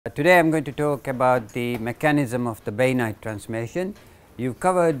Today I am going to talk about the mechanism of the bainite transformation. You've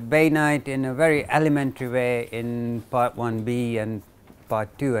covered bainite in a very elementary way in part 1b and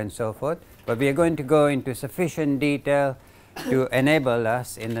part 2 and so forth, but we are going to go into sufficient detail to enable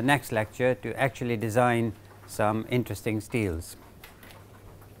us in the next lecture to actually design some interesting steels.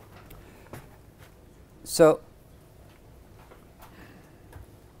 So,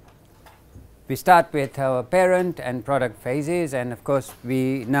 we start with our parent and product phases, and of course,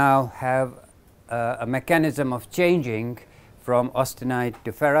 we now have a mechanism of changing from austenite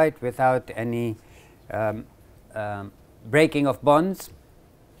to ferrite without any breaking of bonds.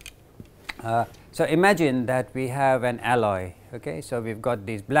 So, imagine that we have an alloy. Okay? So, we have got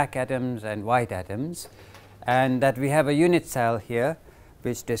these black atoms and white atoms, and that we have a unit cell here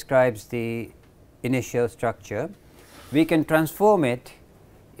which describes the initial structure. We can transform it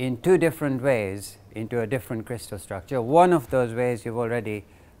in two different ways into a different crystal structure. One of those ways you have already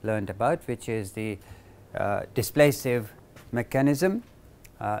learned about, which is the displacive mechanism.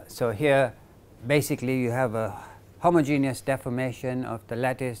 So, here basically you have a homogeneous deformation of the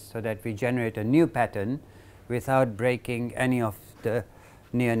lattice, so that we generate a new pattern without breaking any of the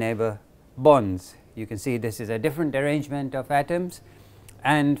near neighbor bonds. You can see this is a different arrangement of atoms,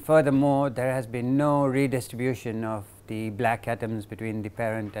 and furthermore there has been no redistribution of the black atoms between the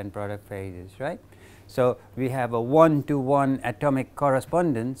parent and product phases, right. So, we have a 1-to-1 atomic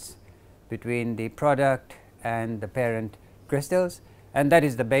correspondence between the product and the parent crystals, and that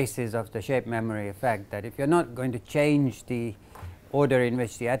is the basis of the shape memory effect, that if you are not going to change the order in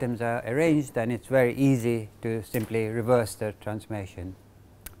which the atoms are arranged, then it is very easy to simply reverse the transformation.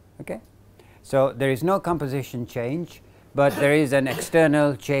 Okay. So, there is no composition change, but there is an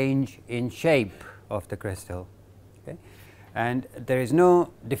external change in shape of the crystal. Okay. And there is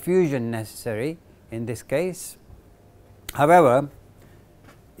no diffusion necessary in this case. However,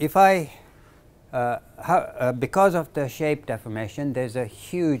 if I because of the shape deformation, there is a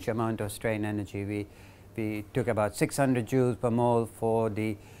huge amount of strain energy. We took about 600 joules per mole for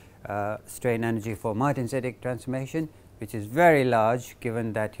the strain energy for martensitic transformation, which is very large,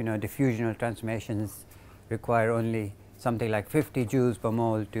 given that diffusional transformations require only something like 50 joules per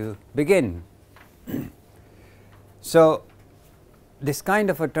mole to begin. So, this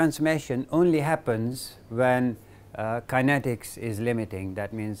kind of a transformation only happens when kinetics is limiting.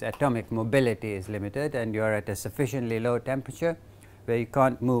 That means atomic mobility is limited, and you are at a sufficiently low temperature where you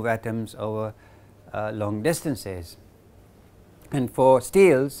can't move atoms over long distances. And for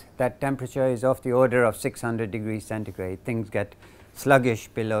steels, that temperature is of the order of 600 degrees centigrade. Things get sluggish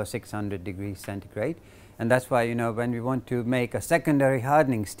below 600 degrees centigrade, and that is why when we want to make a secondary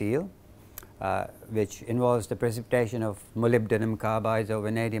hardening steel, which involves the precipitation of molybdenum carbides or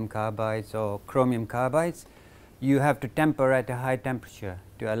vanadium carbides or chromium carbides, you have to temper at a high temperature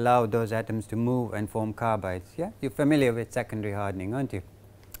to allow those atoms to move and form carbides. Yeah, you are familiar with secondary hardening, aren't you?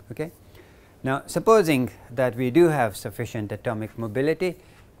 Okay. Now, supposing that we do have sufficient atomic mobility,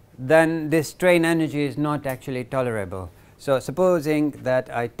 then this strain energy is not actually tolerable. So, supposing that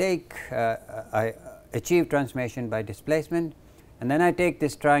I achieve transformation by displacement, and then I take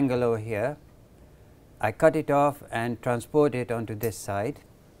this triangle over here, I cut it off and transport it onto this side.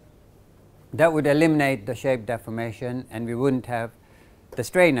 That would eliminate the shape deformation, and we would not have the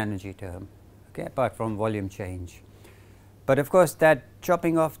strain energy term, okay, apart from volume change. But of course, that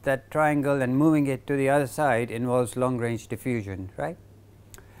chopping off that triangle and moving it to the other side involves long range diffusion, right.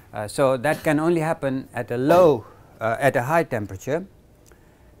 So, that can only happen at a high temperature,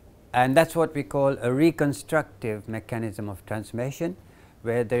 and that is what we call a reconstructive mechanism of transformation,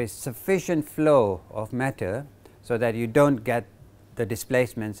 where there is sufficient flow of matter so that you do not get the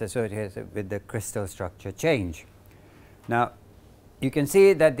displacements associated with the crystal structure change. Now, you can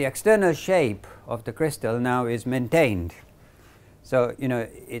see that the external shape of the crystal now is maintained. So,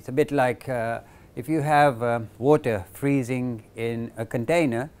 it is a bit like if you have water freezing in a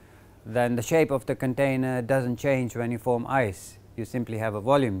container, then the shape of the container does not change when you form ice. You simply have a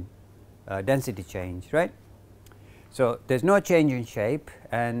volume density change, right. So, there is no change in shape,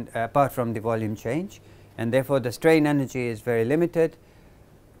 and apart from the volume change, and therefore, the strain energy is very limited,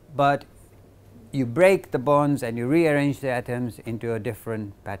 but you break the bonds and you rearrange the atoms into a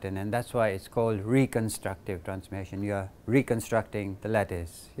different pattern, and that is why it is called reconstructive transformation. You are reconstructing the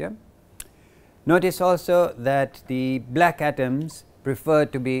lattice. Yeah? Notice also that the black atoms prefer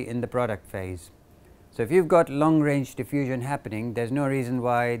to be in the product phase. So, if you have got long range diffusion happening, there is no reason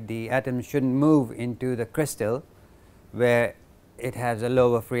why the atoms should not move into the crystal where it has a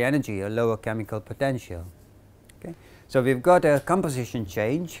lower free energy, a lower chemical potential. Okay. So, we have got a composition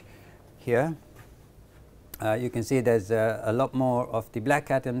change here, you can see there is a lot more of the black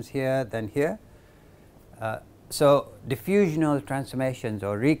atoms here than here. So diffusional transformations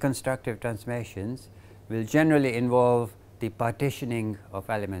or reconstructive transformations will generally involve the partitioning of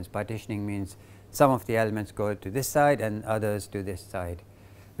elements. Partitioning means some of the elements go to this side and others to this side.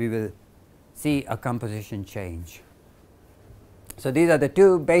 We will see a composition change. So these are the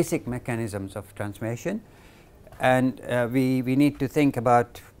two basic mechanisms of transformation, and we need to think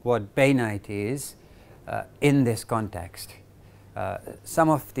about what bainite is in this context. Some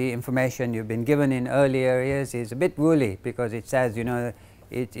of the information you've been given in earlier years is a bit woolly, because it says, you know,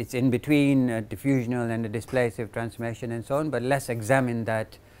 it's in between a diffusional and a displacive transformation and so on, but let's examine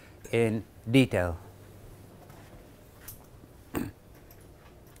that in detail.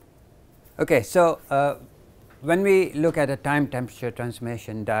 Okay, so when we look at a time temperature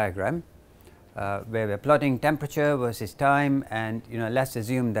transformation diagram, where we're plotting temperature versus time, and let's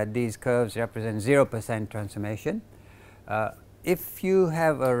assume that these curves represent 0% transformation. If you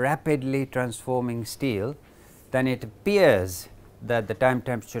have a rapidly transforming steel, then it appears that the time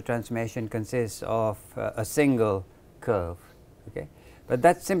temperature transformation consists of a single curve. Okay? But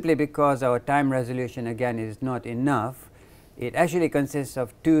that's simply because our time resolution again is not enough. It actually consists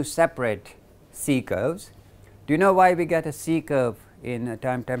of two separate C curves. Do you know why we get a C curve in a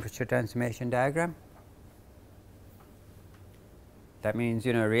time temperature transformation diagram? That means,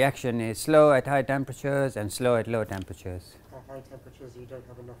 reaction is slow at high temperatures and slow at low temperatures. At high temperatures you don't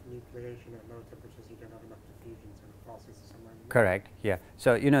have enough nucleation, at low temperatures you don't have enough diffusion, so the process is somewhere in the middle. Correct, yeah.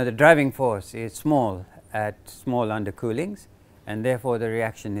 So, the driving force is small at small undercoolings, and therefore the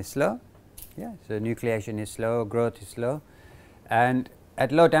reaction is slow. Yeah, so nucleation is slow, growth is slow, and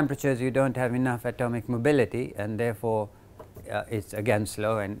at low temperatures you don't have enough atomic mobility, and therefore it's again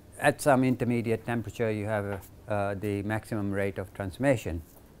slow, and at some intermediate temperature you have the maximum rate of transformation.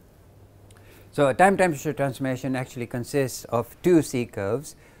 So a time temperature transformation actually consists of two C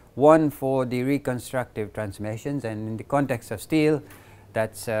curves, one for the reconstructive transformations, and in the context of steel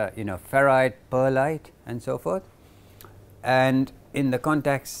that's ferrite, pearlite and so forth, and in the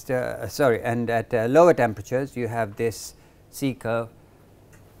context and at lower temperatures you have this C curve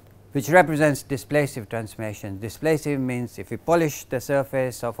which represents displacive transformation. Displacive means if you polish the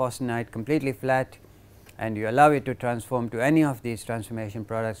surface of austenite completely flat and you allow it to transform to any of these transformation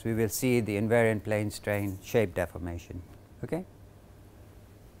products, we will see the invariant plane strain shape deformation. Okay?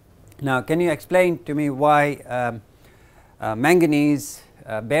 Now, can you explain to me why manganese,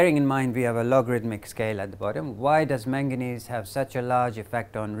 bearing in mind we have a logarithmic scale at the bottom, why does manganese have such a large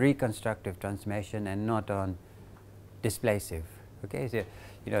effect on reconstructive transformation and not on displacive? Okay, so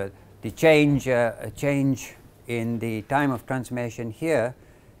the change in the time of transformation here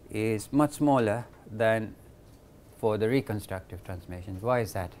is much smaller than for the reconstructive transformations. Why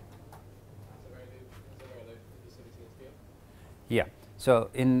is that? Yeah. So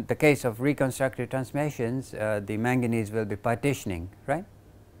in the case of reconstructive transformations, the manganese will be partitioning, right?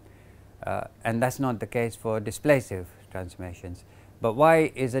 And that's not the case for displacive transformations. But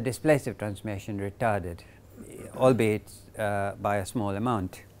why is a displacive transformation retarded, albeit by a small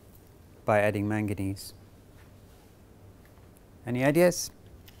amount, by adding manganese? Any ideas?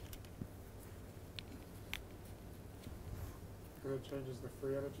 Because it changes the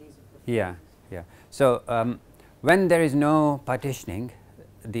free energies of the Yeah, yeah. So when there is no partitioning,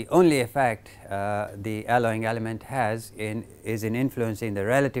 the only effect the alloying element has is in influencing the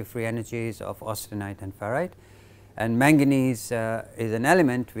relative free energies of austenite and ferrite, and manganese is an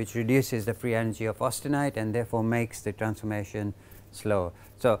element which reduces the free energy of austenite and therefore makes the transformation slow.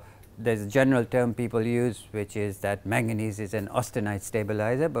 So there is a general term people use which is that manganese is an austenite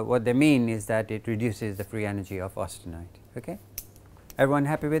stabilizer, but what they mean is that it reduces the free energy of austenite. Okay? Everyone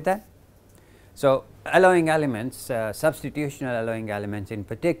happy with that? So alloying elements, substitutional alloying elements in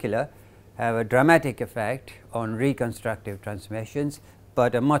particular, have a dramatic effect on reconstructive transformations,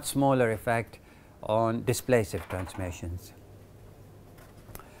 but a much smaller effect on displacive transformations.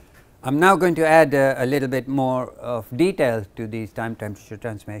 I am now going to add a little bit more of detail to these time temperature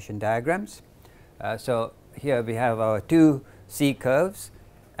transformation diagrams. So here we have our two C curves,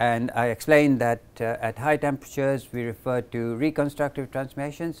 and I explained that at high temperatures we refer to reconstructive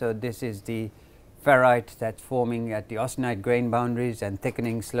transformation. So this is the ferrite that's forming at the austenite grain boundaries and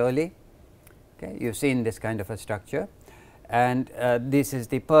thickening slowly. Okay, you've seen this kind of a structure. And this is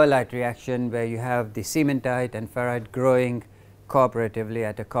the pearlite reaction where you have the cementite and ferrite growing cooperatively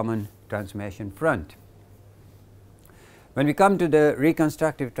at a common transformation front. When we come to the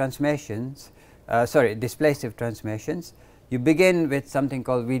reconstructive transformations, displacive transformations, you begin with something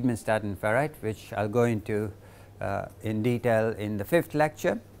called Wiedmann-Statten ferrite, which I'll go into in detail in the 5th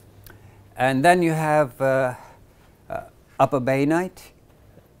lecture. And then you have upper bainite,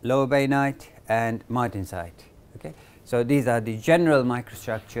 lower bainite, and martensite. Okay? So, these are the general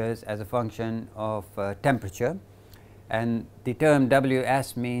microstructures as a function of temperature, and the term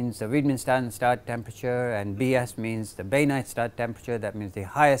Ws means the Wiedemann start temperature, and Bs means the bainite start temperature, that means the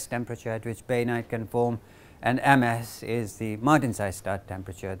highest temperature at which bainite can form, and Ms is the martensite start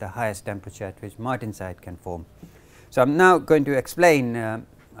temperature, the highest temperature at which martensite can form. So, I am now going to explain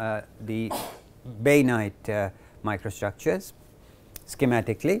the bainite microstructures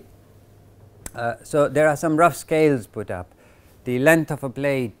schematically. So, there are some rough scales put up. The length of a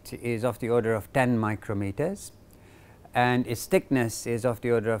plate is of the order of 10 micrometers, and its thickness is of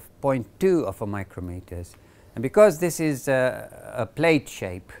the order of 0.2 of a micrometers. And because this is a plate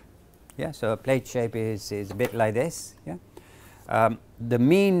shape, yeah, so a plate shape is a bit like this, yeah, the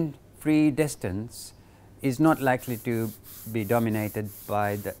mean free distance is not likely to be dominated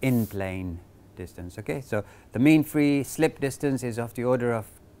by the in-plane distance. Okay? So, the mean free slip distance is of the order of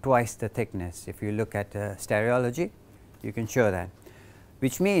twice the thickness. If you look at stereology, you can show that,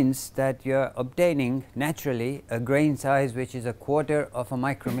 which means that you are obtaining naturally a grain size which is a quarter of a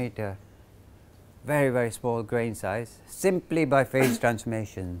micrometer, very, very small grain size, simply by phase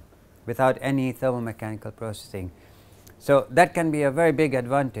transformation without any thermomechanical processing. So, that can be a very big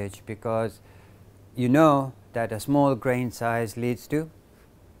advantage, because you know that a small grain size leads to,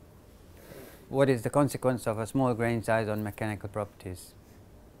 what is the consequence of a small grain size on mechanical properties?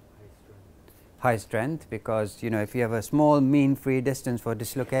 High strength, because you know, if you have a small mean free distance for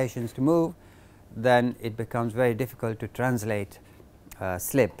dislocations to move, then it becomes very difficult to translate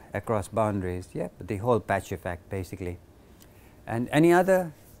slip across boundaries. Yeah, the whole patch effect basically. And any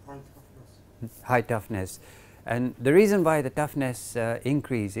other? High toughness. High toughness. And the reason why the toughness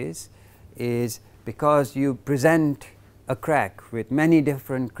increases is because you present a crack with many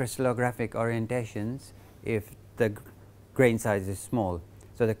different crystallographic orientations if the grain size is small.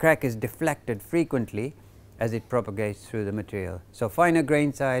 So, the crack is deflected frequently as it propagates through the material. So, finer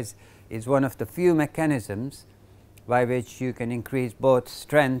grain size is one of the few mechanisms by which you can increase both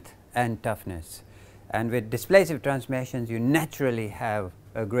strength and toughness. And with displacive transformations, you naturally have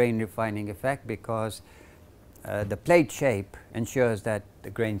a grain refining effect, because the plate shape ensures that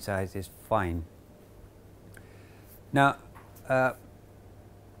the grain size is fine. Now,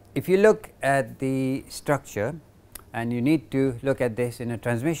 if you look at the structure, and you need to look at this in a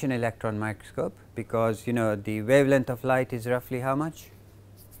transmission electron microscope, because you know the wavelength of light is roughly how much?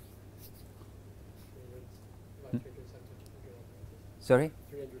 Sorry?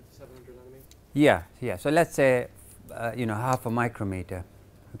 300 to 700 nanometers. Yeah, yeah. So, let us say you know, half a micrometer.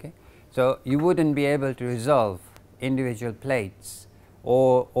 Okay? So, you would not be able to resolve individual plates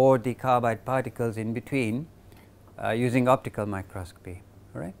or the carbide particles in between using optical microscopy.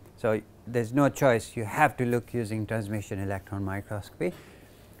 All right? So, there is no choice, you have to look using transmission electron microscopy.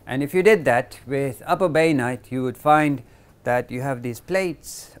 And if you did that with upper bainite, you would find that you have these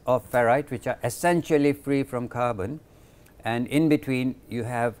plates of ferrite which are essentially free from carbon, and in between you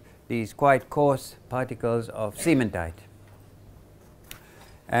have these quite coarse particles of cementite.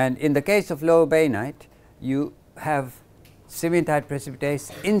 And in the case of lower bainite, you have cementite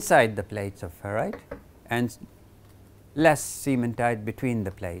precipitates inside the plates of ferrite and less cementite between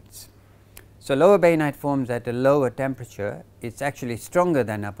the plates. So, lower bainite forms at a lower temperature. It is actually stronger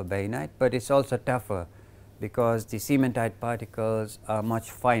than upper bainite, but it is also tougher, because the cementite particles are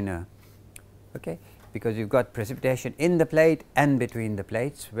much finer, okay? Because you have got precipitation in the plate and between the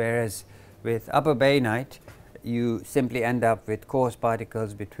plates, whereas with upper bainite you simply end up with coarse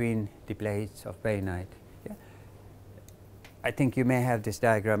particles between the plates of bainite. Yeah? I think you may have this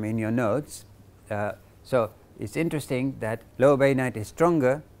diagram in your notes. So, it is interesting that lower bainite is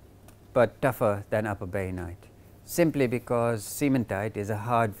stronger but tougher than upper bainite, simply because cementite is a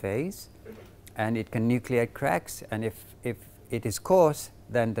hard phase and it can nucleate cracks, and if it is coarse,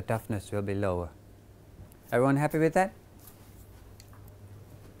 then the toughness will be lower. Everyone happy with that?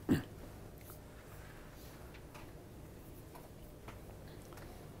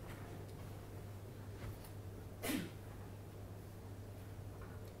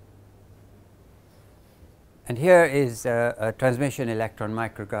 And here is a transmission electron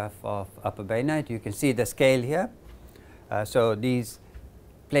micrograph of upper bainite. You can see the scale here. So, these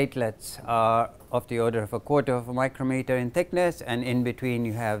platelets are of the order of a quarter of a micrometer in thickness, and in between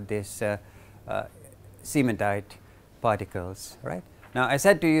you have this cementite particles, right. Now, I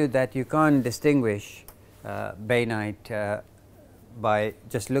said to you that you can't distinguish bainite by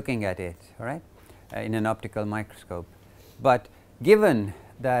just looking at it, right, in an optical microscope. But given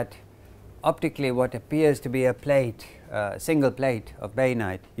that optically what appears to be a plate, single plate of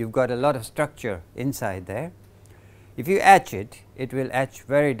bainite, you've got a lot of structure inside there. If you etch it, it will etch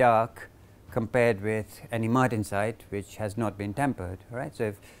very dark compared with any martensite which has not been tempered. Right?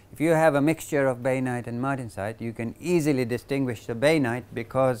 So, if you have a mixture of bainite and martensite, you can easily distinguish the bainite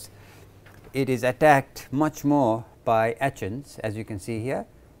because it is attacked much more by etchants, as you can see here.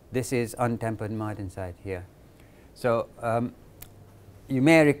 This is untempered martensite here. So, you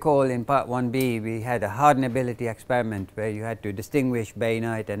may recall in part 1b we had a hardenability experiment where you had to distinguish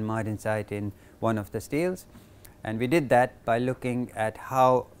bainite and martensite in one of the steels, and we did that by looking at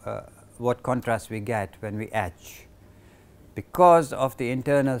how what contrast we get when we etch. Because of the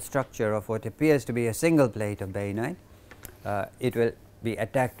internal structure of what appears to be a single plate of bainite, it will be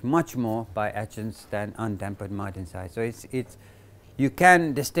attacked much more by etchants than untempered martensite. So, it's you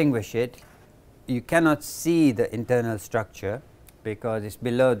can distinguish it. You cannot see the internal structure because it's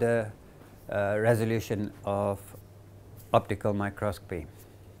below the resolution of optical microscopy.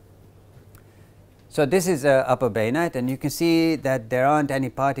 So, this is upper bainite, and you can see that there aren't any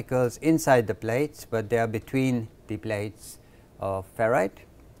particles inside the plates, but they are between the plates of ferrite,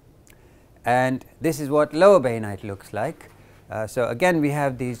 and this is what lower bainite looks like. So, again we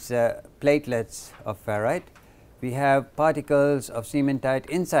have these platelets of ferrite. We have particles of cementite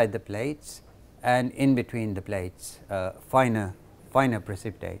inside the plates and in between the plates, finer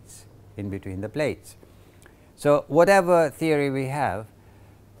precipitates in between the plates. So, whatever theory we have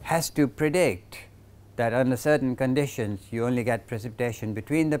has to predict that under certain conditions you only get precipitation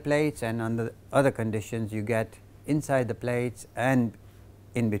between the plates, and under other conditions you get inside the plates and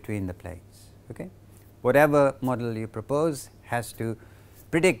in between the plates. Okay? Whatever model you propose has to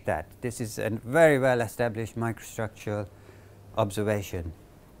predict that. This is a very well established microstructural observation.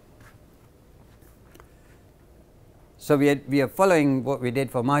 So, we are following what we did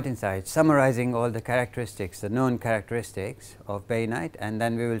for martensite, summarizing all the characteristics, the known characteristics of bainite, and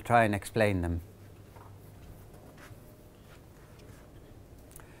then we will try and explain them.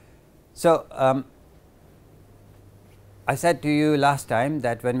 So, I said to you last time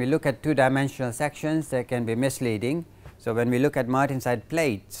that when we look at two-dimensional sections, they can be misleading. So, when we look at martensite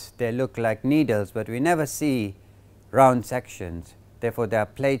plates, they look like needles, but we never see round sections. Therefore, they are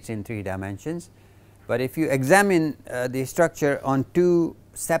plates in 3 dimensions. But if you examine the structure on 2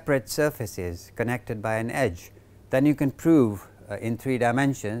 separate surfaces connected by an edge, then you can prove in 3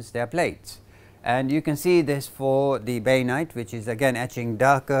 dimensions they are plates. And you can see this for the bainite, which is again etching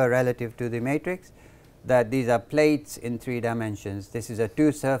darker relative to the matrix, that these are plates in 3 dimensions. This is a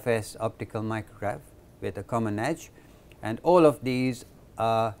 2-surface optical micrograph with a common edge, and all of these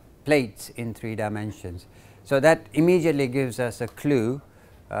are plates in 3 dimensions. So, that immediately gives us a clue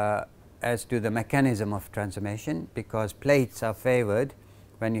as to the mechanism of transformation, because plates are favored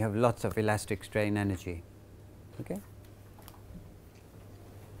when you have lots of elastic strain energy. Okay?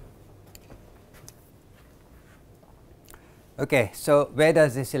 Okay, so where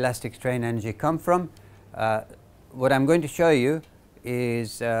does this elastic strain energy come from? What I am going to show you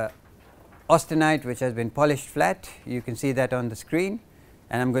is austenite which has been polished flat. You can see that on the screen,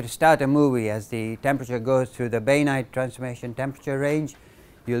 and I am going to start a movie. As the temperature goes through the bainite transformation temperature range,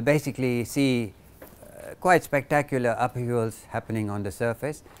 you will basically see quite spectacular upheavals happening on the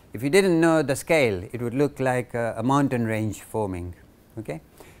surface. If you did not know the scale, it would look like a mountain range forming. Okay?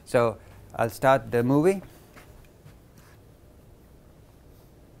 So, I will start the movie.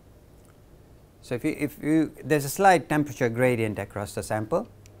 So, if you there is a slight temperature gradient across the sample.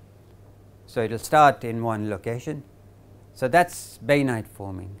 So, it will start in one location. So, that is bainite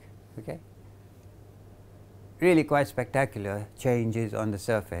forming. Okay? Really quite spectacular changes on the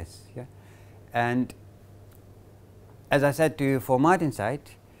surface. Yeah? And as I said to you, for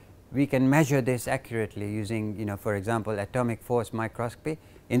martensite, we can measure this accurately using, for example, atomic force microscopy.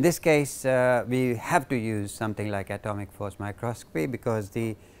 In this case, we have to use something like atomic force microscopy because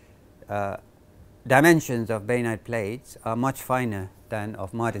the dimensions of bainite plates are much finer than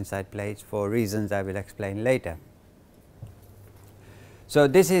of martensite plates for reasons I will explain later. So,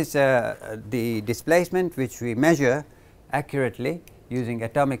 this is the displacement which we measure accurately using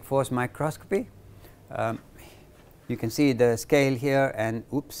atomic force microscopy. You can see the scale here and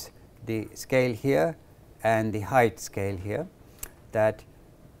the scale here and the height scale here, that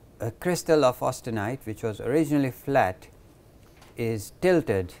a crystal of austenite which was originally flat is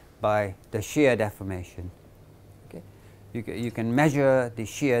tilted by the shear deformation. Okay? You can measure the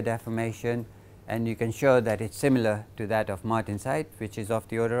shear deformation, and you can show that it is similar to that of martensite, which is of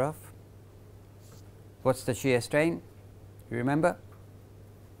the order of, what is the shear strain? You remember?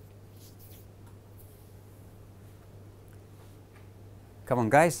 Come on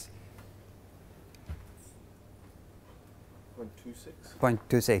guys,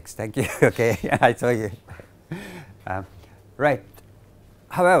 0.26. Thank you. Okay, I saw you. Right.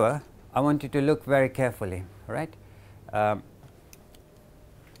 However, I want you to look very carefully. Right.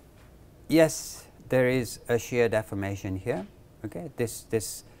 Yes, there is a shear deformation here. Okay,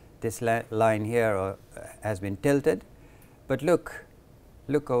 this line here has been tilted, but look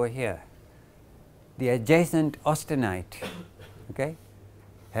over here. The adjacent austenite, okay,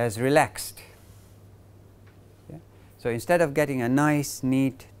 has relaxed. Yeah? So instead of getting a nice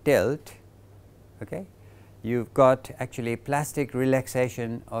neat tilt, okay, you've got actually plastic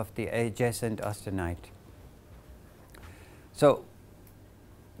relaxation of the adjacent austenite. So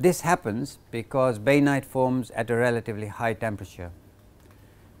this happens because bainite forms at a relatively high temperature,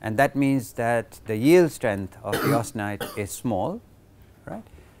 and that means that the yield strength of the austenite is small, right,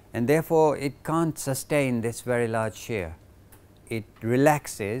 and therefore it can't sustain this very large shear. It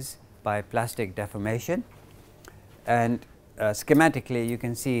relaxes by plastic deformation, and schematically you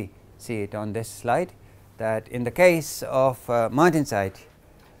can see it on this slide that in the case of martensite,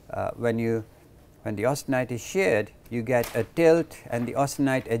 when the austenite is sheared, you get a tilt, and the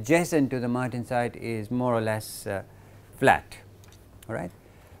austenite adjacent to the martensite is more or less flat. All right?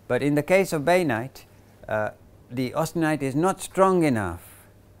 But in the case of bainite, the austenite is not strong enough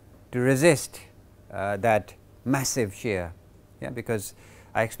to resist that massive shear. Yeah, because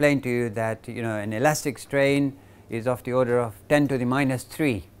I explained to you that an elastic strain is of the order of 10 to the minus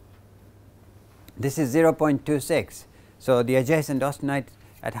 3. This is 0.26. So the adjacent austenite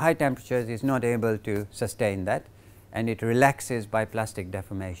at high temperatures is not able to sustain that, and it relaxes by plastic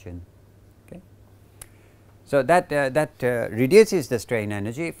deformation. Okay. So that reduces the strain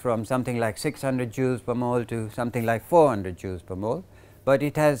energy from something like 600 joules per mole to something like 400 joules per mole, but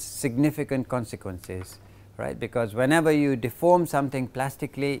it has significant consequences, right? Because whenever you deform something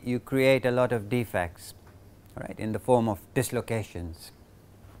plastically, you create a lot of defects, right, in the form of dislocations.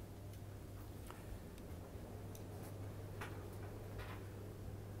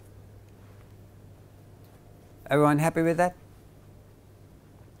 Everyone happy with that?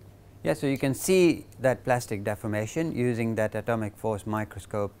 Yeah, so you can see that plastic deformation using that atomic force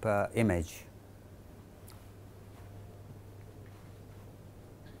microscope image.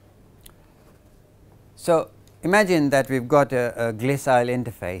 So imagine that we've got a glycine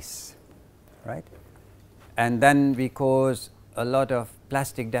interface, right? And then we cause a lot of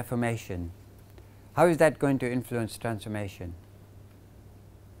plastic deformation. How is that going to influence transformation?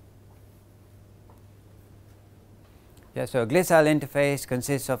 Yeah, so a glycine interface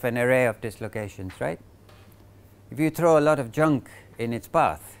consists of an array of dislocations, right? If you throw a lot of junk in its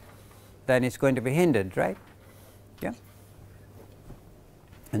path, then it's going to be hindered, right? Yeah.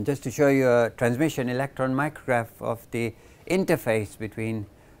 And just to show you a transmission electron micrograph of the interface between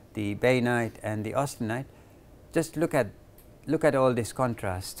the bainite and the austenite, just look at all this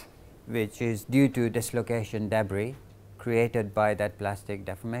contrast, which is due to dislocation debris created by that plastic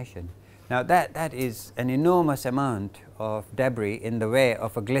deformation. Now that is an enormous amount of debris in the way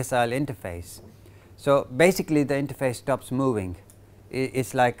of a glycine interface. So basically the interface stops moving.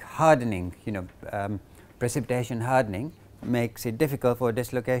 It's like hardening, precipitation hardening makes it difficult for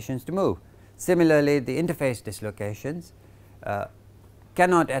dislocations to move. Similarly, the interface dislocations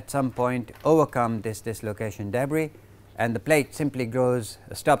cannot at some point overcome this dislocation debris, and the plate simply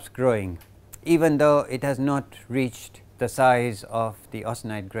stops growing, even though it has not reached the size of the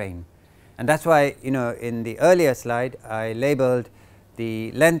austenite grain. And that is why in the earlier slide I labeled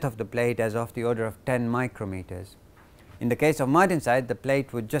the length of the plate as of the order of 10 micrometers. In the case of martensite, the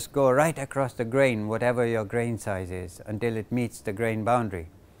plate would just go right across the grain, whatever your grain size is, until it meets the grain boundary.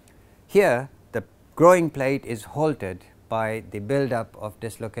 Here the growing plate is halted by the buildup of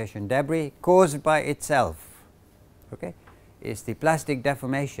dislocation debris caused by itself. Okay? It's the plastic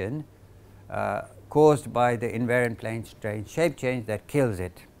deformation caused by the invariant plane strain shape change that kills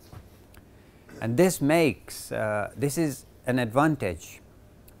it. And this makes this is an advantage.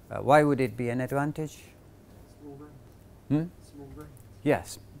 Why would it be an advantage? Small grain. Small grain.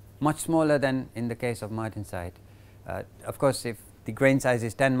 Yes, much smaller than in the case of martensite. Of course, if the grain size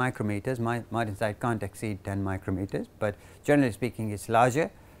is 10 micrometers, martensite can't exceed 10 micrometers, but generally speaking it's larger.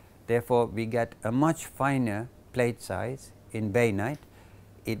 Therefore, we get a much finer plate size in bainite.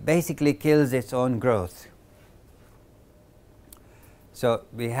 It basically kills its own growth. So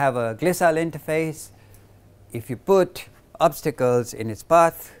we have a glycine interface. If you put obstacles in its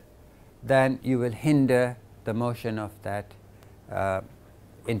path, then you will hinder the motion of that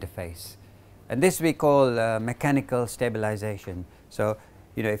interface, and this we call mechanical stabilization. So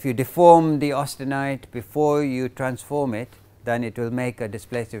if you deform the austenite before you transform it, then it will make a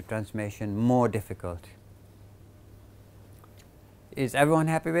displacive transformation more difficult. Is everyone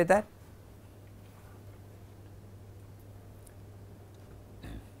happy with that?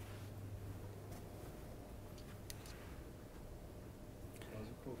 What's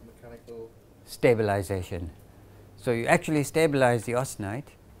it called? Mechanical Stabilization. So you actually stabilize the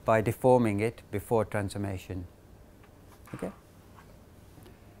austenite by deforming it before transformation. Okay.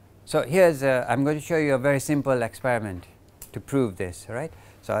 So here's I'm going to show you a very simple experiment to prove this. Right.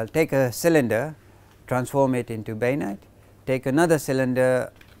 So I'll take a cylinder, transform it into bainite, take another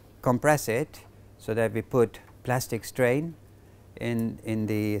cylinder, compress it so that we put plastic strain in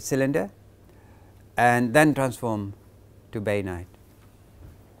the cylinder, and then transform to bainite.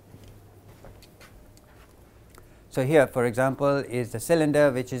 So here, for example, is the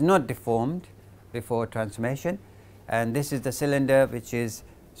cylinder which is not deformed before transformation, and this is the cylinder which is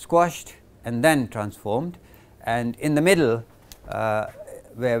squashed and then transformed, and in the middle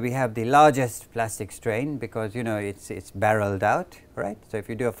where we have the largest plastic strain, because it's barreled out, right. So if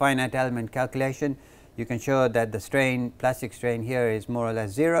you do a finite element calculation, you can show that the plastic strain here is more or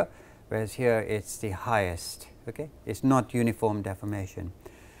less 0, whereas here it's the highest. Okay, it's not uniform deformation.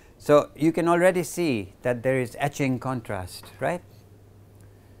 So you can already see that there is etching contrast, right.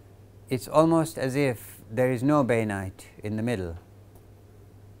 It's almost as if there is no bainite in the middle,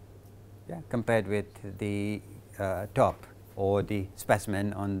 compared with the top or the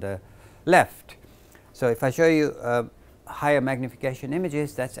specimen on the left. So if I show you higher magnification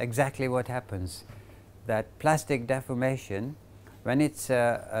images, that's exactly what happens. That plastic deformation, when it's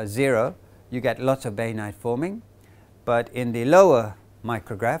 0, you get lots of bainite forming, but in the lower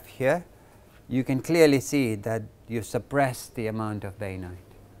micrograph here, you can clearly see that you suppress the amount of bainite.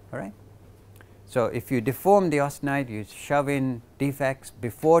 All right. So if you deform the austenite, you shove in defects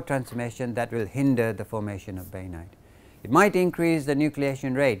before transformation, that will hinder the formation of bainite. It might increase the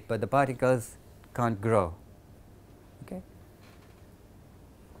nucleation rate, but the particles can't grow. Okay.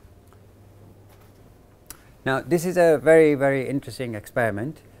 Now this is a very, very interesting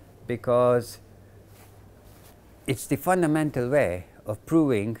experiment, because it's the fundamental way of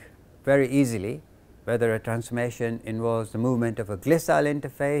proving very easily whether a transformation involves the movement of a glissile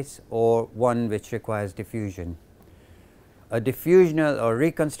interface or one which requires diffusion. A diffusional or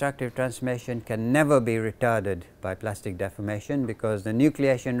reconstructive transformation can never be retarded by plastic deformation, because the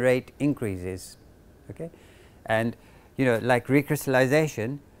nucleation rate increases. Okay? And like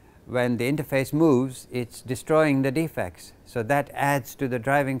recrystallization, when the interface moves, it's destroying the defects. So that adds to the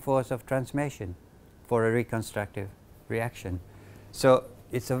driving force of transformation for a reconstructive reaction. So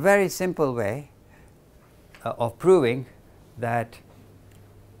it's a very simple way of proving that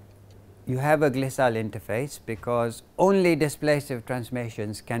you have a glissile interface, because only displacive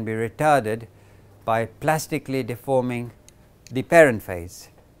transformations can be retarded by plastically deforming the parent phase.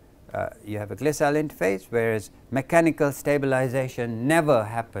 You have a glissile interface, whereas mechanical stabilization never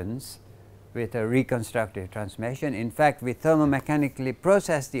happens with a reconstructive transformation. In fact, we thermomechanically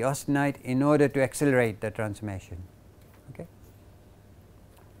process the austenite in order to accelerate the transformation. Okay?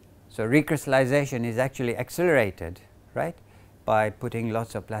 So recrystallization is actually accelerated, right, by putting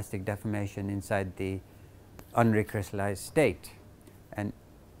lots of plastic deformation inside the unrecrystallized state. And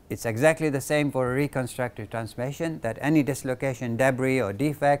it's exactly the same for a reconstructive transformation, that any dislocation, debris or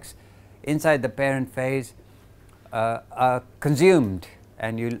defects inside the parent phase are consumed,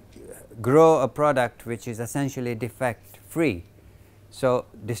 and you grow a product which is essentially defect free. So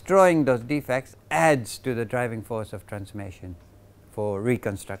destroying those defects adds to the driving force of transformation for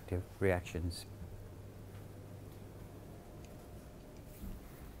reconstructive reactions.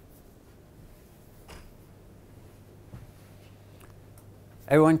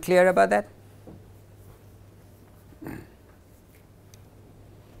 Everyone clear about that?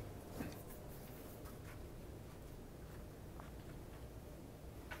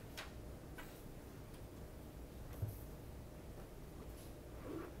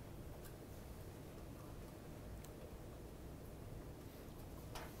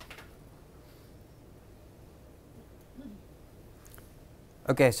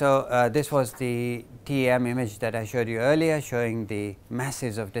 Okay, so this was the TEM image that I showed you earlier, showing the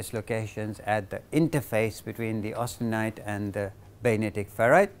masses of dislocations at the interface between the austenite and the bainitic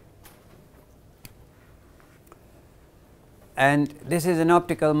ferrite. And this is an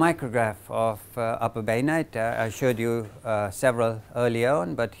optical micrograph of upper bainite. I showed you several earlier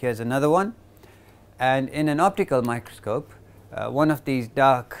on, but here's another one. And in an optical microscope, one of these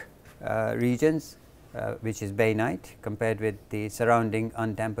dark regions, which is bainite compared with the surrounding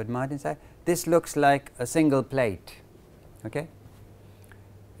untempered martensite, this looks like a single plate. Okay?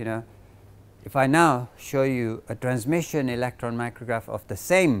 If I now show you a transmission electron micrograph of the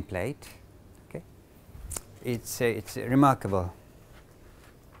same plate, okay, it's remarkable.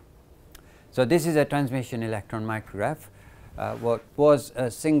 So, this is a transmission electron micrograph. What was a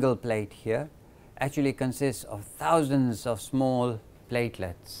single plate here actually consists of thousands of small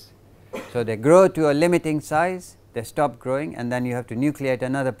platelets. So, they grow to a limiting size, they stop growing, and then you have to nucleate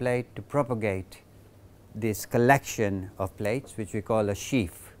another plate to propagate this collection of plates, which we call a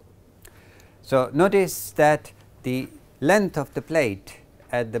sheaf. So, notice that the length of the plate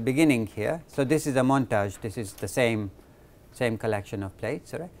at the beginning here, so this is a montage, this is the same collection of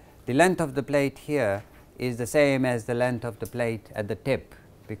plates, right? The length of the plate here is the same as the length of the plate at the tip,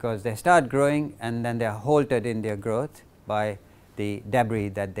 because they start growing and then they are halted in their growth by the debris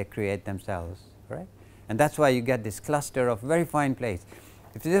that they create themselves, right? And that is why you get this cluster of very fine plates.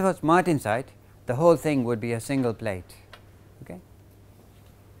 If this was martensite, the whole thing would be a single plate. Okay?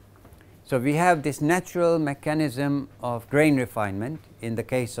 So, we have this natural mechanism of grain refinement in the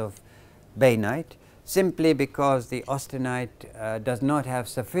case of bainite, simply because the austenite does not have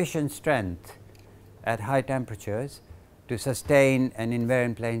sufficient strength at high temperatures to sustain an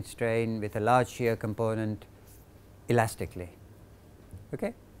invariant plane strain with a large shear component elastically.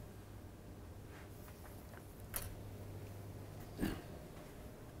 Okay?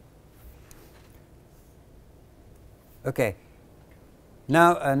 Okay.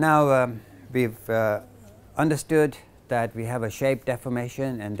 Now we have understood that we have a shape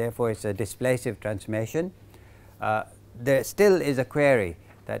deformation and therefore, it is a displacive transformation. There still is a query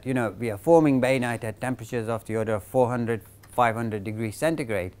that we are forming bainite at temperatures of the order of 400, 500 degrees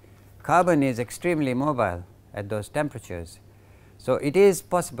centigrade. Carbon is extremely mobile at those temperatures. So, it is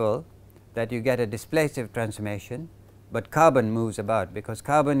possible that you get a displacive transformation, but carbon moves about, because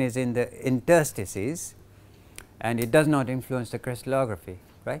carbon is in the interstices and it does not influence the crystallography,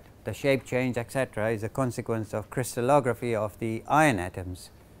 right. The shape change, etc., is a consequence of crystallography of the iron atoms,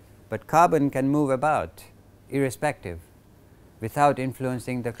 but carbon can move about irrespective without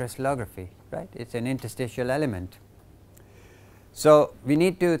influencing the crystallography, right. It is an interstitial element. So, we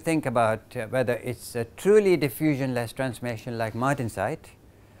need to think about whether it is a truly diffusionless transformation like martensite,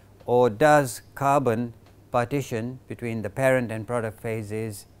 or does carbon partition between the parent and product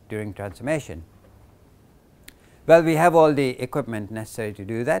phases during transformation. Well, we have all the equipment necessary to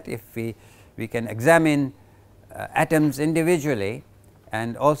do that. If we can examine atoms individually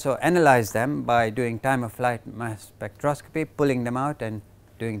and also analyze them by doing time of flight mass spectroscopy, pulling them out and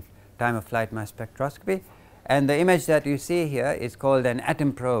doing time of flight mass spectroscopy. And the image that you see here is called an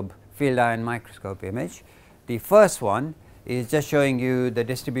atom probe field ion microscope image. The first one is just showing you the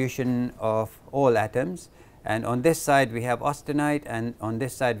distribution of all atoms, and on this side we have austenite, and on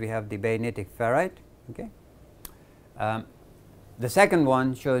this side we have the bainitic ferrite. Okay. The second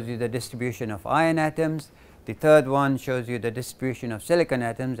one shows you the distribution of iron atoms. The third one shows you the distribution of silicon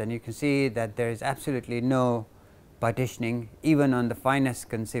atoms, and you can see that there is absolutely no partitioning even on the finest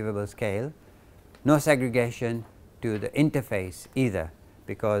conceivable scale, no segregation to the interface either,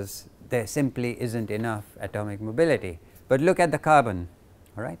 because there simply is not enough atomic mobility. But look at the carbon,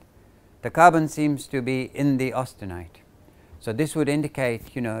 all right. The carbon seems to be in the austenite. So, this would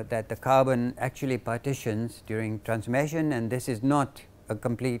indicate that the carbon actually partitions during transformation, and this is not a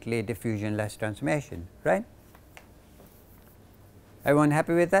completely diffusionless transformation, right. Everyone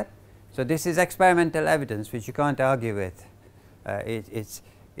happy with that? So, this is experimental evidence which you can't argue with.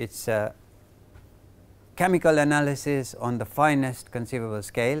 It's chemical analysis on the finest conceivable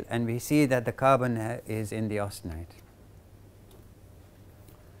scale, and we see that the carbon is in the austenite.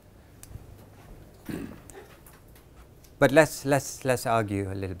 But let's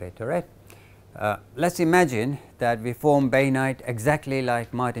argue a little bit, all right. Let's imagine that we form bainite exactly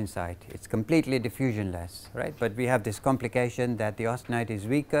like martensite. It's completely diffusionless, right. But we have this complication that the austenite is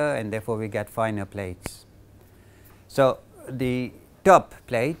weaker, and therefore we get finer plates. So, the top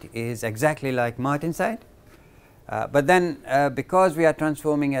plate is exactly like martensite, but then because we are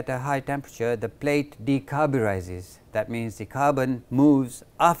transforming at a high temperature, the plate decarburizes. That means the carbon moves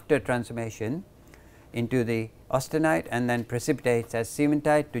after transformation into the austenite and then precipitates as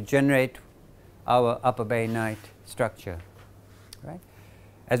cementite to generate our upper bainite structure, right.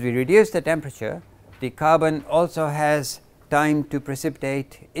 As we reduce the temperature, the carbon also has time to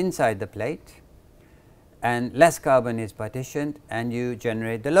precipitate inside the plate, and less carbon is partitioned, and you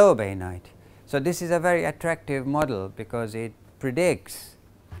generate the lower bainite. So, this is a very attractive model, because it predicts,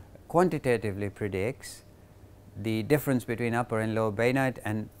 quantitatively predicts, the difference between upper and lower bainite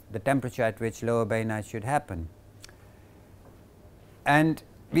and the temperature at which lower bainite should happen. And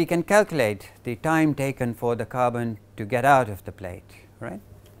we can calculate the time taken for the carbon to get out of the plate, right.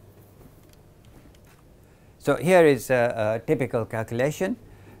 So, here is a typical calculation.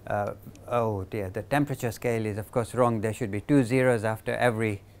 Oh dear, the temperature scale is of course wrong. There should be 2 zeros after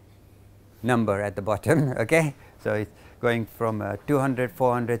every number at the bottom. Okay, so it's going from 200,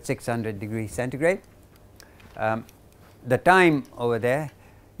 400, 600 degrees centigrade. The time over there,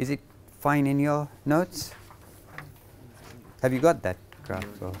 is it fine in your notes? Have you got that graph?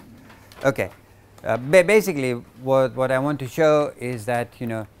 Okay. Basically, what I want to show is that, you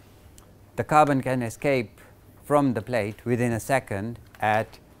know, the carbon can escape from the plate within a second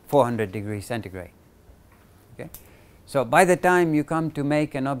at 400 degrees centigrade. Okay. So by the time you come to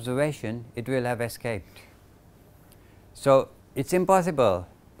make an observation, it will have escaped. So it's impossible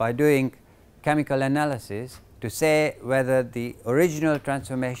by doing chemical analysis to say whether the original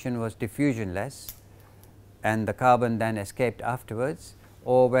transformation was diffusionless and the carbon then escaped afterwards,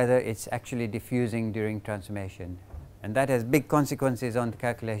 or whether it's actually diffusing during transformation. And that has big consequences on the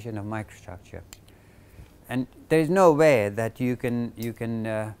calculation of microstructure. And there is no way that you can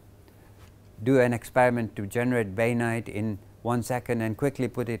do an experiment to generate bainite in 1 second and quickly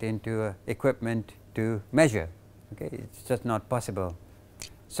put it into equipment to measure. Okay, it's just not possible.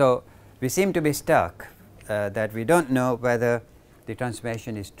 So we seem to be stuck that we don't know whether the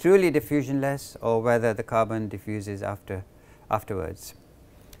transformation is truly diffusionless or whether the carbon diffuses afterwards.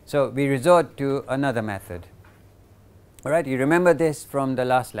 So we resort to another method. All right, you remember this from the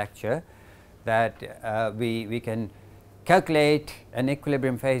last lecture, that we can calculate an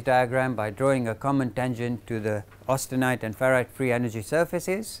equilibrium phase diagram by drawing a common tangent to the austenite and ferrite free energy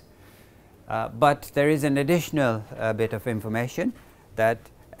surfaces. But there is an additional bit of information that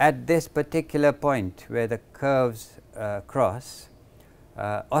at this particular point where the curves cross,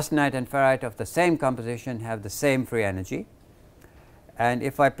 austenite and ferrite of the same composition have the same free energy. And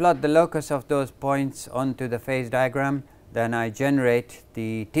if I plot the locus of those points onto the phase diagram, then I generate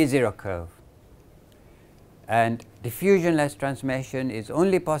the T0 curve. And diffusionless transformation is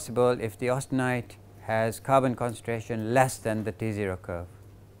only possible if the austenite has carbon concentration less than the T0 curve.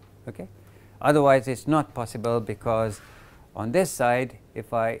 Okay? Otherwise, it's not possible, because on this side,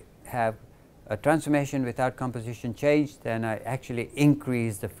 if I have a transformation without composition change, then I actually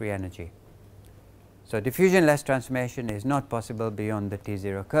increase the free energy. So diffusionless transformation is not possible beyond the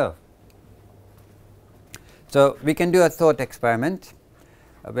T0 curve. So we can do a thought experiment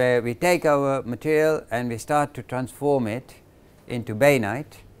where we take our material and we start to transform it into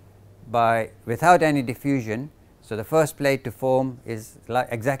bainite without any diffusion. So the first plate to form is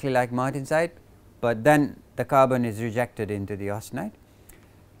exactly like martensite, but then the carbon is rejected into the austenite.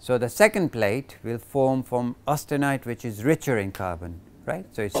 So the second plate will form from austenite, which is richer in carbon, right?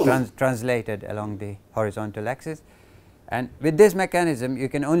 So it's translated along the horizontal axis. And with this mechanism, you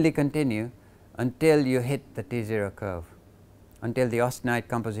can only continue until you hit the T0 curve, until the austenite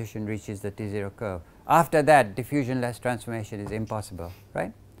composition reaches the T0 curve. After that, diffusionless transformation is impossible,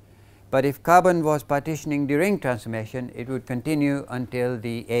 right? But if carbon was partitioning during transformation, it would continue until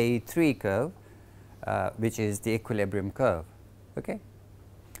the A3 curve, which is the equilibrium curve. Okay?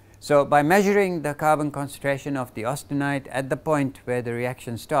 So by measuring the carbon concentration of the austenite at the point where the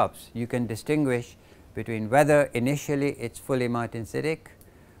reaction stops, you can distinguish between whether initially it's fully martensitic,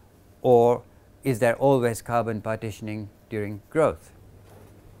 or is there always carbon partitioning during growth.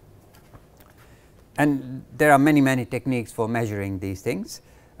 And there are many techniques for measuring these things.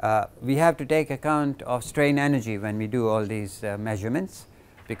 We have to take account of strain energy when we do all these measurements,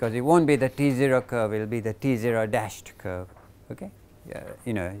 because it won't be the T0 curve, it will be the T0 dashed curve. Okay?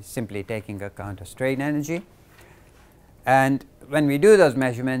 You know, simply taking account of strain energy. And when we do those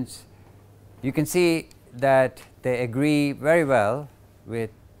measurements, you can see that they agree very well with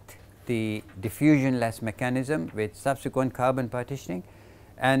the diffusionless mechanism with subsequent carbon partitioning,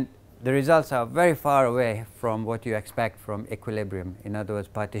 and the results are very far away from what you expect from equilibrium, in other words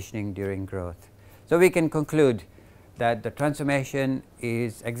partitioning during growth. So we can conclude that the transformation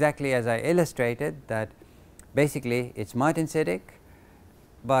is exactly as I illustrated, that basically it's martensitic,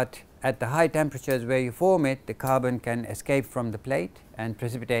 but at the high temperatures where you form it, the carbon can escape from the plate and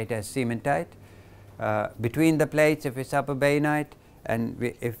precipitate as cementite. Between the plates, if it's upper bainite,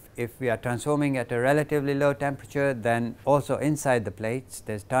 and if we are transforming at a relatively low temperature, then also inside the plates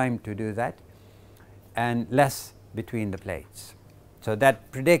there is time to do that, and less between the plates. So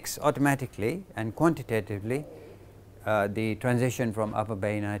that predicts automatically and quantitatively the transition from upper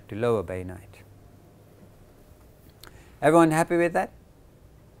bainite to lower bainite. Everyone happy with that?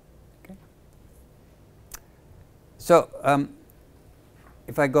 Okay. So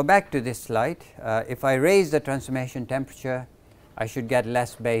if I go back to this slide, if I raise the transformation temperature, I should get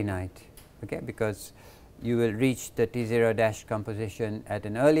less bainite, okay, because you will reach the T0 dash composition at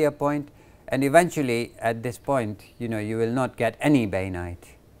an earlier point, and eventually at this point, you know, you will not get any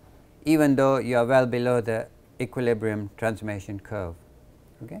bainite, even though you are well below the equilibrium transformation curve.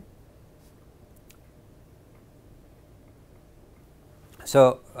 Okay.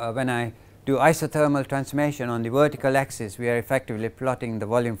 So, when I do isothermal transformation on the vertical axis, we are effectively plotting the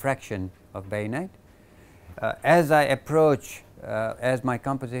volume fraction of bainite. As I approach, as my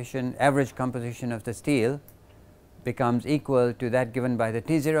composition, average composition of the steel becomes equal to that given by the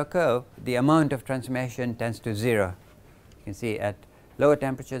T0 curve, the amount of transformation tends to 0. You can see at lower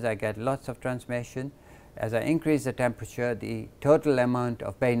temperatures I get lots of transformation. As I increase the temperature, the total amount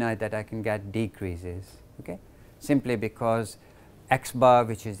of bainite that I can get decreases, okay? Simply because x bar,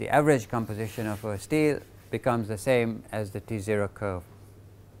 which is the average composition of a steel, becomes the same as the T0 curve.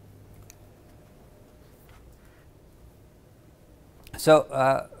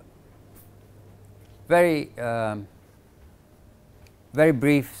 So, very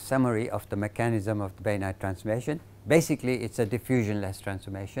brief summary of the mechanism of the bainite transformation. Basically, it is a diffusionless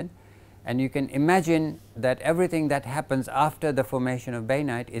transformation, and you can imagine that everything that happens after the formation of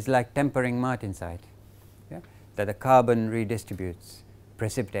bainite is like tempering martensite, yeah? That the carbon redistributes,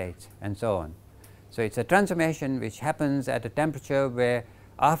 precipitates, and so on. So, it is a transformation which happens at a temperature where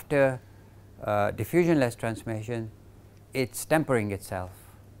after diffusionless transformation, it is tempering itself.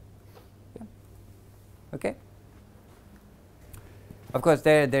 Yeah? Okay. Of course,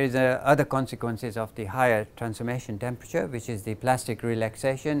 there is other consequences of the higher transformation temperature, which is the plastic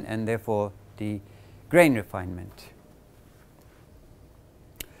relaxation and therefore the grain refinement.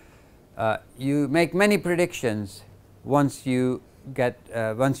 You make many predictions once you get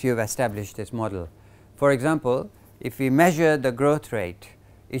once you have established this model. For example, if we measure the growth rate,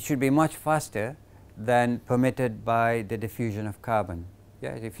 it should be much faster than permitted by the diffusion of carbon.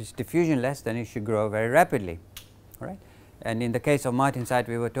 Yeah, if it is diffusionless, then it should grow very rapidly, right? And in the case of martensite,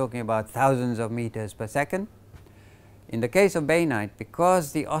 we were talking about thousands of meters per second. In the case of bainite,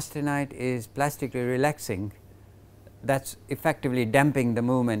 because the austenite is plastically relaxing, that is effectively damping the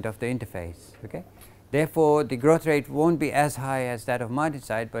movement of the interface. Okay? Therefore, the growth rate will not be as high as that of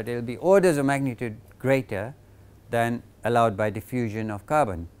martensite, but it will be orders of magnitude greater than allowed by diffusion of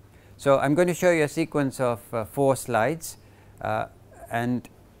carbon. So, I am going to show you a sequence of 4 slides, and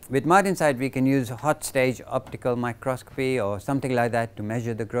with martensite we can use hot stage optical microscopy or something like that to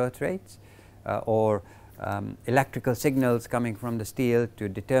measure the growth rates, or electrical signals coming from the steel to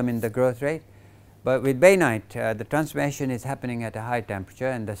determine the growth rate. But with bainite, the transformation is happening at a high temperature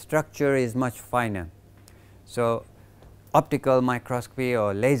and the structure is much finer. So, optical microscopy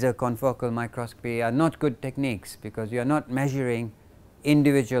or laser confocal microscopy are not good techniques, because you are not measuring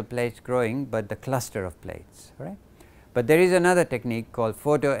individual plates growing, but the cluster of plates, right. But there is another technique called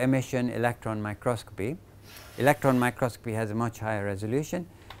photo emission electron microscopy. Electron microscopy has a much higher resolution.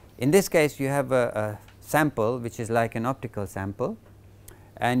 In this case, you have a sample which is like an optical sample,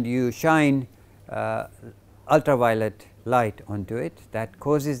 and you shine ultraviolet light onto it that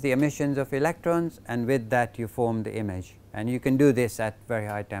causes the emissions of electrons, and with that you form the image. And you can do this at very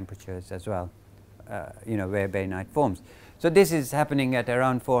high temperatures as well, you know, where bainite forms. So, this is happening at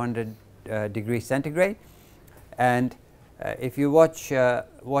around 400 degrees centigrade, and if you watch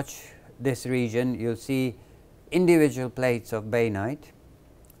this region, you will see individual plates of bainite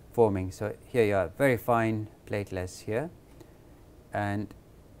forming. So, here you are, very fine platelets here, and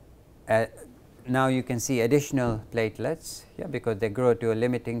now you can see additional platelets here because they grow to a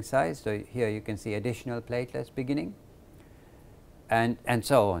limiting size. So, here you can see additional platelets beginning, and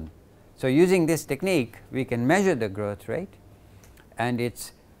so on. So, using this technique we can measure the growth rate, and it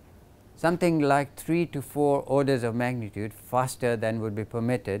is something like 3 to 4 orders of magnitude faster than would be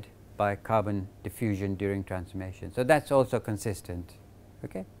permitted by carbon diffusion during transformation. So, that is also consistent.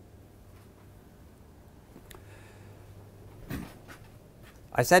 Okay.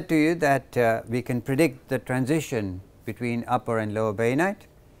 I said to you that we can predict the transition between upper and lower bainite,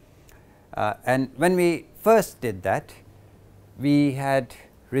 and when we first did that, we had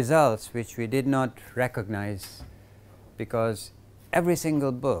results which we did not recognize, because every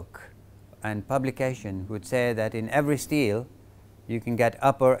single book and publication would say that in every steel you can get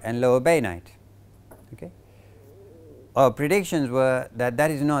upper and lower bainite. Okay. Our predictions were that that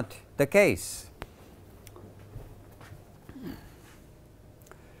is not the case.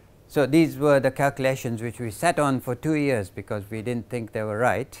 So, these were the calculations which we sat on for 2 years because we did not think they were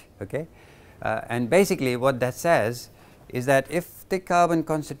right. Okay. And basically what that says is that if the carbon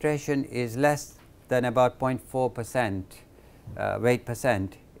concentration is less than about 0.4% weight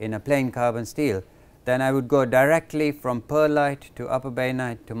percent in a plain carbon steel, then I would go directly from pearlite to upper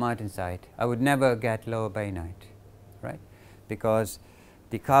bainite to martensite. I would never get lower bainite, right, because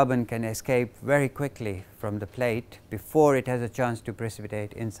the carbon can escape very quickly from the plate before it has a chance to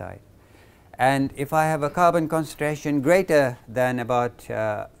precipitate inside. And if I have a carbon concentration greater than about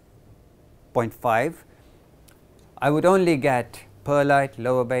 0.5, I would only get perlite,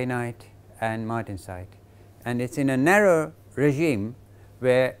 lower bainite, and martensite. And it's in a narrow regime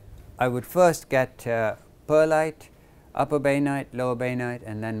where I would first get perlite, upper bainite, lower bainite,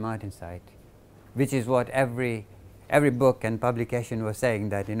 and then martensite, which is what every book and publication was saying,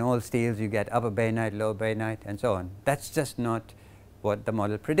 that in all steels you get upper bainite, lower bainite, and so on. That's just not what the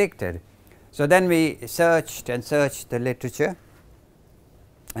model predicted. So then we searched and searched the literature,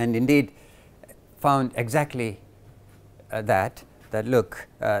 and indeed found exactly that look,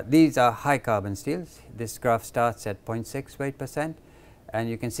 these are high carbon steels. This graph starts at 0.6 weight%, and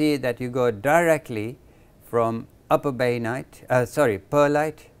you can see that you go directly from upper bainite,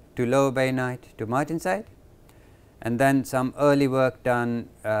 perlite to lower bainite to martensite, and then some early work done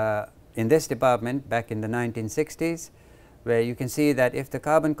in this department back in the 1960s, where you can see that if the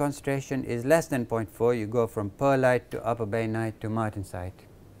carbon concentration is less than 0.4, you go from perlite to upper bainite to martensite.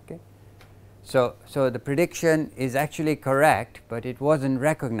 Okay? So the prediction is actually correct, but it wasn't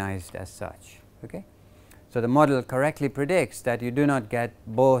recognized as such. Okay? So the model correctly predicts that you do not get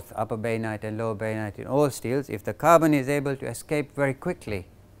both upper bainite and lower bainite in all steels. If the carbon is able to escape very quickly,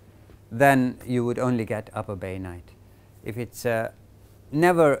 then you would only get upper bainite. If it's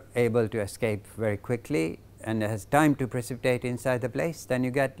never able to escape very quickly and has time to precipitate inside the place, then you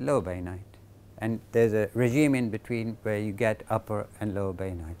get low bainite. And there's a regime in between where you get upper and lower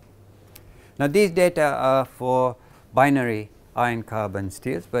bainite. Now these data are for binary iron carbon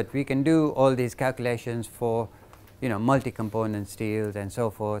steels, but we can do all these calculations for multi-component steels and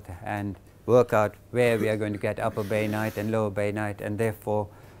so forth, and work out where we are going to get upper bainite and lower bainite, and therefore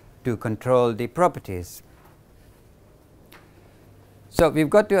to control the properties. So we've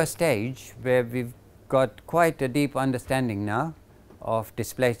got to a stage where we've got quite a deep understanding now of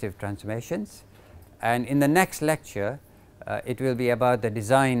displacive transformations, and in the next lecture it will be about the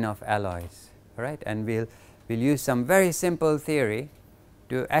design of alloys, right? And we'll use some very simple theory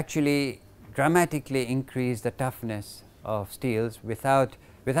to actually dramatically increase the toughness of steels without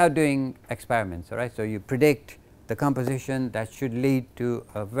doing experiments. All right, so you predict the composition that should lead to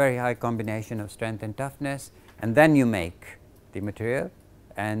a very high combination of strength and toughness, and then you make the material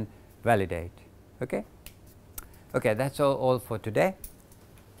and validate. Okay, that's all for today.